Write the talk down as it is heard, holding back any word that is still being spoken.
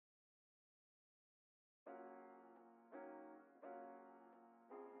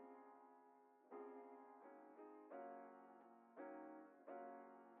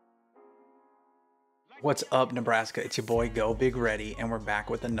What's up, Nebraska? It's your boy Go Big Ready, and we're back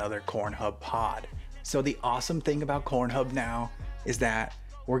with another Corn Hub pod. So, the awesome thing about Corn Hub now is that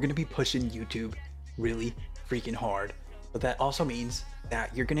we're going to be pushing YouTube really freaking hard. But that also means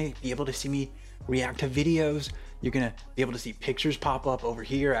that you're going to be able to see me react to videos. You're going to be able to see pictures pop up over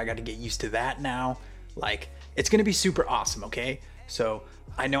here. I got to get used to that now. Like, it's going to be super awesome, okay? So,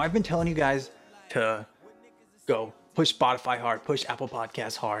 I know I've been telling you guys to go push Spotify hard, push Apple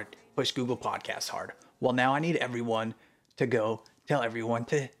Podcasts hard, push Google Podcasts hard. Well, now I need everyone to go tell everyone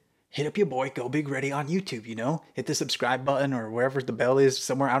to hit up your boy Go Big Ready on YouTube, Hit the subscribe button or wherever the bell is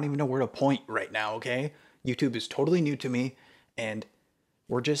somewhere. I don't even know where to point right now, okay? YouTube is totally new to me, and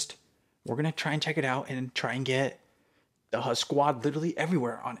we're going to try and check it out and try and get the Hus Squad literally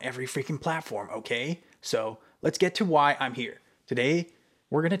everywhere on every freaking platform, okay? So let's get to why I'm here. Today,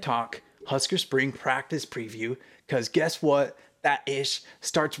 we're going to talk Husker Spring Practice Preview, because guess what? That ish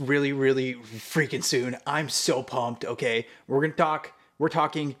starts really, really freaking soon. I'm so pumped, okay? We're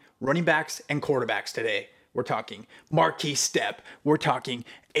talking running backs and quarterbacks today. We're talking Marquise Step. We're talking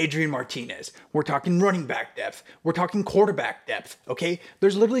Adrian Martinez. We're talking running back depth. We're talking quarterback depth, okay?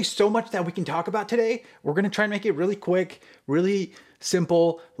 There's literally so much that we can talk about today. We're going to try and make it really quick, really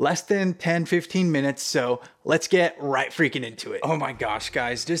simple, less than 10, 15 minutes. So let's get right freaking into it. Oh my gosh,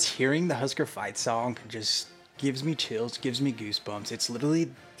 guys, just hearing the Husker Fight song just gives me chills, gives me goosebumps. It's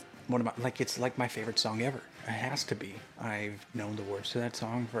literally it's like my favorite song ever. It has to be. I've known the words to that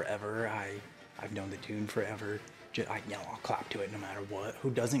song forever. I've known the tune forever. I'll clap to it no matter what.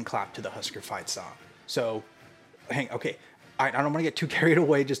 Who doesn't clap to the Husker Fight song? So, okay. I don't want to get too carried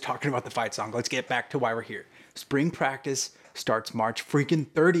away just talking about the fight song. Let's get back to why we're here. Spring practice starts March freaking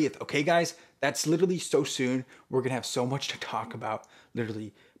 30th. Okay, guys? That's literally so soon. We're going to have so much to talk about.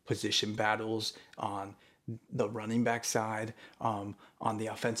 Literally position battles on the running back side, on the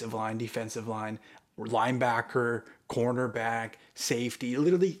offensive line, defensive line, linebacker, cornerback, safety.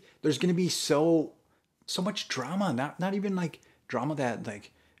 Literally, there's going to be so much drama. Not even like drama that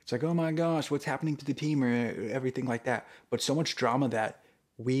like it's like, oh my gosh, what's happening to the team or everything like that. But so much drama that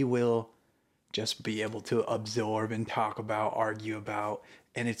we will just be able to absorb and talk about, argue about,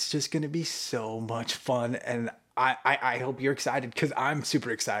 and it's just going to be so much fun. And I hope you're excited, because I'm super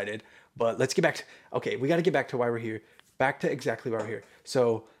excited. But let's get back to, okay, we got to get back to why we're here. Back to exactly why we're here.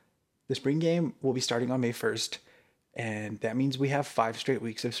 So the spring game will be starting on May 1st, and that means we have 5 straight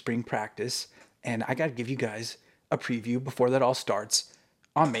weeks of spring practice. And I got to give you guys a preview before that all starts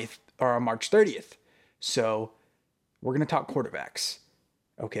on on March 30th. So we're going to talk quarterbacks.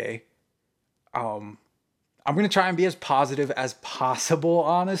 Okay. I'm going to try and be as positive as possible,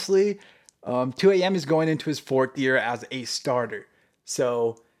 honestly. 2AM is going into his 4th year as a starter.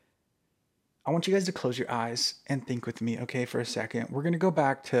 So I want you guys to close your eyes and think with me, okay, for a second. We're going to go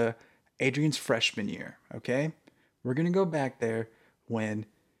back to Adrian's freshman year, okay? We're going to go back there when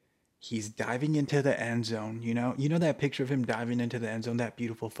he's diving into the end zone. You know that picture of him diving into the end zone, that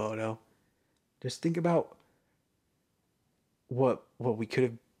beautiful photo? Just think about what we could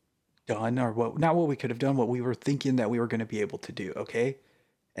have done, or not what we could have done, what we were thinking that we were going to be able to do, okay?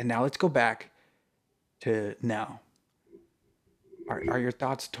 And now let's go back to now. Are your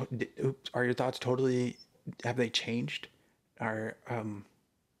thoughts totally, have they changed? Do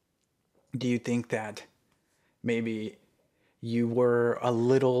you think that maybe you were a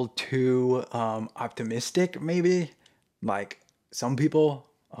little too optimistic, maybe? Like some people,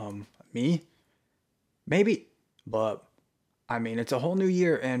 me, maybe. But I mean, it's a whole new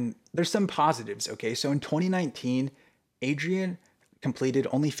year, and there's some positives, okay? So in 2019, Adrian completed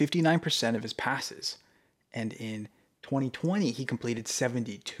only 59% of his passes. And in 2020, he completed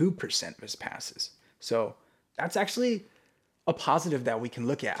 72% of his passes. So that's actually a positive that we can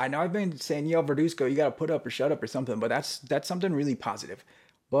look at. I know I've been saying, yo, Verduzco, you got to put up or shut up or something, but that's something really positive.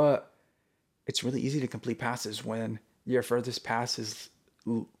 But it's really easy to complete passes when your furthest pass is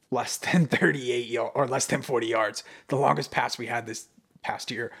less than 38 yards or less than 40 yards. The longest pass we had this past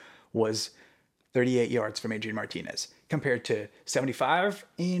year was 38 yards from Adrian Martinez, compared to 75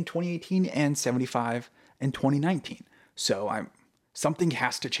 in 2018 and 75 in 2019. So something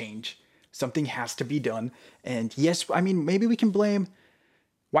has to change. Something has to be done. And yes, I mean, maybe we can blame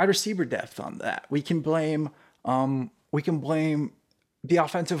wide receiver depth on that. We can blame the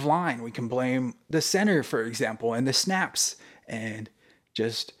offensive line. We can blame the center, for example, and the snaps, and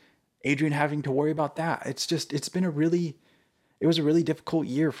just Adrian having to worry about that. It was a really difficult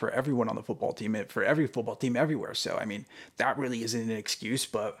year for everyone on the football team, for every football team everywhere. So, I mean, that really isn't an excuse,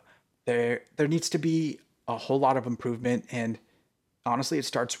 but there needs to be a whole lot of improvement. And honestly, it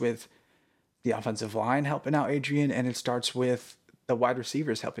starts with the offensive line helping out Adrian, and it starts with the wide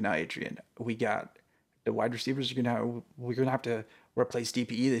receivers helping out Adrian. We got The wide receivers we're gonna have to replace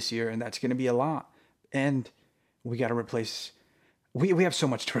DPE this year, and that's gonna be a lot. And we got to replace. We have so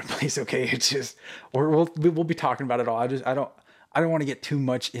much to replace. Okay, it's just we'll be talking about it all. I don't want to get too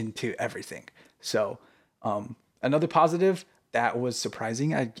much into everything. So another positive that was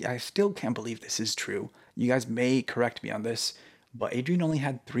surprising. I still can't believe this is true. You guys may correct me on this, but Adrian only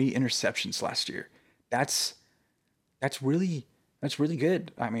had 3 interceptions last year. That's that's really that's really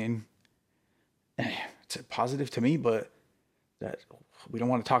good. I mean, it's a positive to me, but that we don't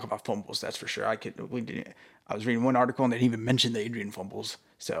want to talk about fumbles. That's for sure. I was reading one article and they didn't even mention the Adrian fumbles.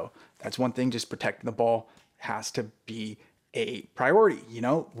 So that's one thing. Just protecting the ball has to be a priority.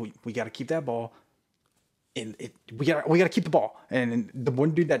 We got to keep that ball. We got to keep the ball. And the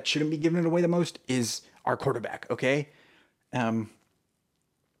one dude that shouldn't be giving it away the most is our quarterback. Okay. One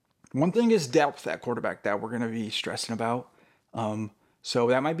thing is depth at quarterback that we're going to be stressing about. So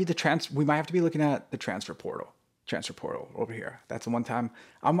that might be we might have to be looking at the transfer portal over here. That's the one time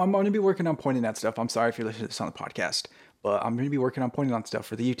I'm going to be working on pointing that stuff. I'm sorry if you're listening to this on the podcast, but I'm going to be working on pointing on stuff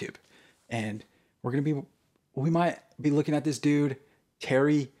for the YouTube. And we might be looking at this dude,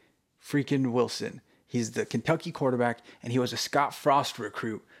 Terry freaking Wilson. He's the Kentucky quarterback, and he was a Scott Frost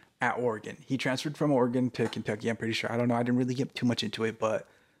recruit at Oregon. He transferred from Oregon to Kentucky, I'm pretty sure. I don't know. I didn't really get too much into it, but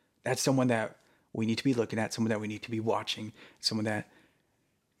that's someone that we need to be looking at, someone that we need to be watching, someone that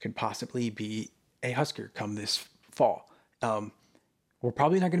could possibly be a Husker come this fall. We're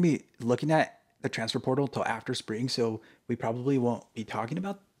probably not going to be looking at the transfer portal until after spring, so we probably won't be talking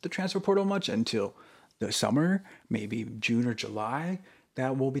about the transfer portal much until the summer, maybe June or July,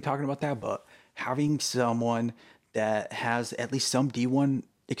 that we'll be talking about that. But having someone that has at least some D1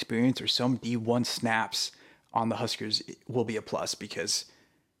 experience or some D1 snaps on the Huskers will be a plus, because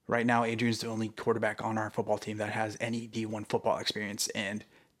right now Adrian's the only quarterback on our football team that has any D1 football experience, and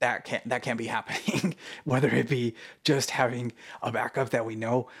that can't be happening. Whether it be just having a backup that we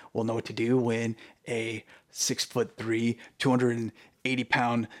know will know what to do when a 6'3",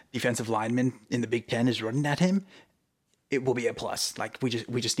 280-pound defensive lineman in the Big Ten is running at him, it will be a plus. Like we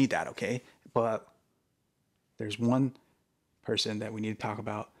just need that, okay? But there's one person that we need to talk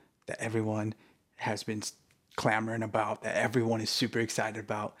about that everyone has been clamoring about, that everyone is super excited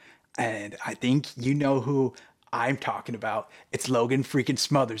about, and I think you know who I'm talking about. It's Logan freaking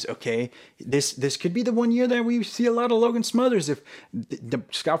Smothers, okay? This could be the one year that we see a lot of Logan Smothers. If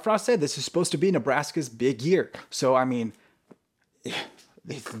Scott Frost said this is supposed to be Nebraska's big year. So, I mean,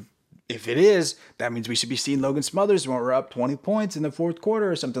 if it is, that means we should be seeing Logan Smothers when we're up 20 points in the fourth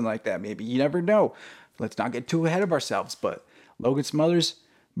quarter or something like that. Maybe. You never know. Let's not get too ahead of ourselves. But Logan Smothers,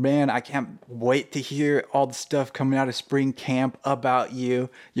 man, I can't wait to hear all the stuff coming out of spring camp about you.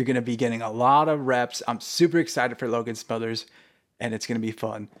 You're going to be getting a lot of reps. I'm super excited for Logan Smothers, and it's going to be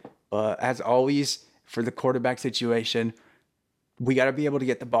fun. But as always, for the quarterback situation, we got to be able to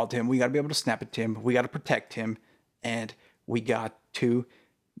get the ball to him. We got to be able to snap it to him. We got to protect him, and we got to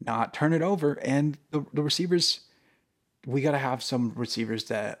not turn it over. And the receivers, we got to have some receivers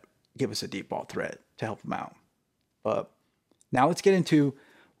that give us a deep ball threat to help them out. But now let's get into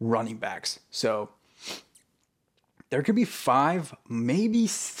running backs. So there could be 5, maybe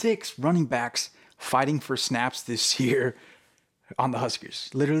 6 running backs fighting for snaps this year on the Huskers.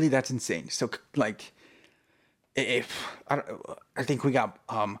 Literally, that's insane. So, like, I think we got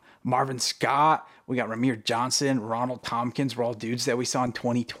Marvin Scott, we got Ramir Johnson, Ronald Tompkins were all dudes that we saw in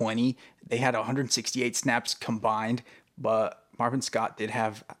 2020. They had 168 snaps combined, but Marvin Scott did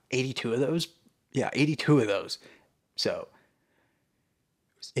have 82 of those. Yeah, 82 of those. So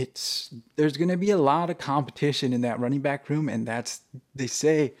there's going to be a lot of competition in that running back room, and they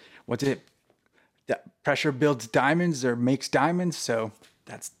say, that pressure builds diamonds or makes diamonds. So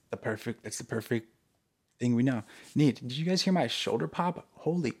that's the perfect thing we need. Did you guys hear my shoulder pop?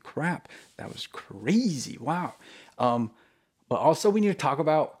 Holy crap, that was crazy. Wow. But also we need to talk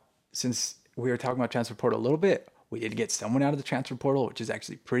about, since we were talking about transfer portal a little bit, we did get someone out of the transfer portal, which is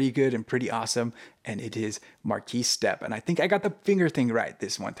actually pretty good and pretty awesome. And it is Marquise Stepp. And I think I got the finger thing right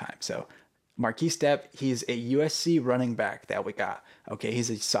this one time. So Marquise Stepp, he's a USC running back that we got. Okay, he's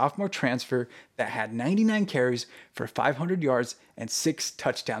a sophomore transfer that had 99 carries for 500 yards and 6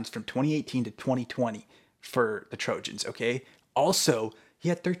 touchdowns from 2018 to 2020 for the Trojans, okay? Also, he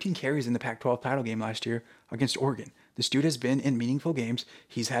had 13 carries in the Pac-12 title game last year against Oregon. This dude has been in meaningful games.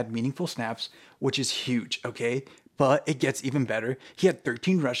 He's had meaningful snaps, which is huge, okay? But it gets even better. He had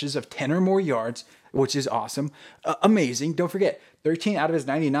 13 rushes of 10 or more yards, which is awesome. Amazing. Don't forget, 13 out of his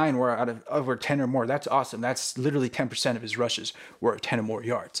 99 were over 10 or more. That's awesome. That's literally 10% of his rushes were 10 or more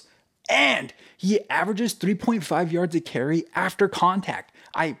yards. And he averages 3.5 yards a carry after contact.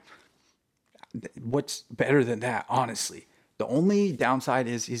 What's better than that, honestly? The only downside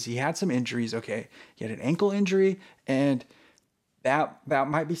is he had some injuries. Okay, he had an ankle injury, and that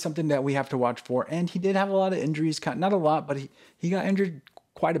might be something that we have to watch for. And he did have a lot of injuries, not a lot, but he got injured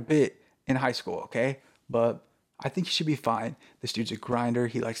quite a bit in high school. Okay, but I think he should be fine. This dude's a grinder.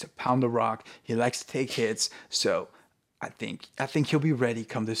 He likes to pound the rock. He likes to take hits. So I think he'll be ready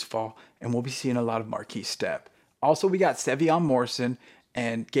come this fall, and we'll be seeing a lot of Marquise Step. Also, we got Sevion Morrison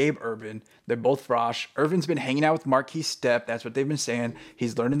and Gabe Urban. They're both Frosh. Urban's been hanging out with Marquise Step. That's what they've been saying.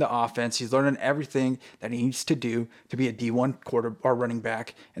 He's learning the offense. He's learning everything that he needs to do to be a D1 quarter or running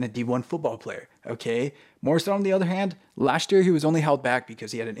back and a D1 football player. Okay. Morrison, on the other hand, last year he was only held back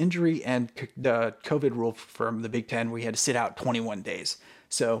because he had an injury and the COVID rule from the Big Ten where he had to sit out 21 days.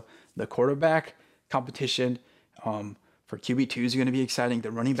 So the quarterback competition, for QB2 is going to be exciting.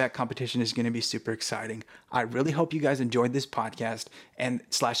 The running back competition is going to be super exciting. I really hope you guys enjoyed this podcast and /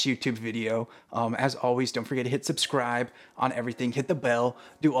 YouTube video. As always, don't forget to hit subscribe on everything. Hit the bell.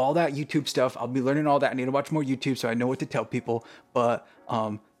 Do all that YouTube stuff. I'll be learning all that. I need to watch more YouTube so I know what to tell people. But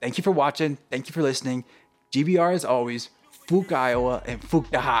thank you for watching. Thank you for listening. GBR as always. Fuck Iowa and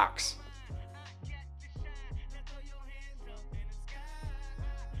Fuck the Hawks.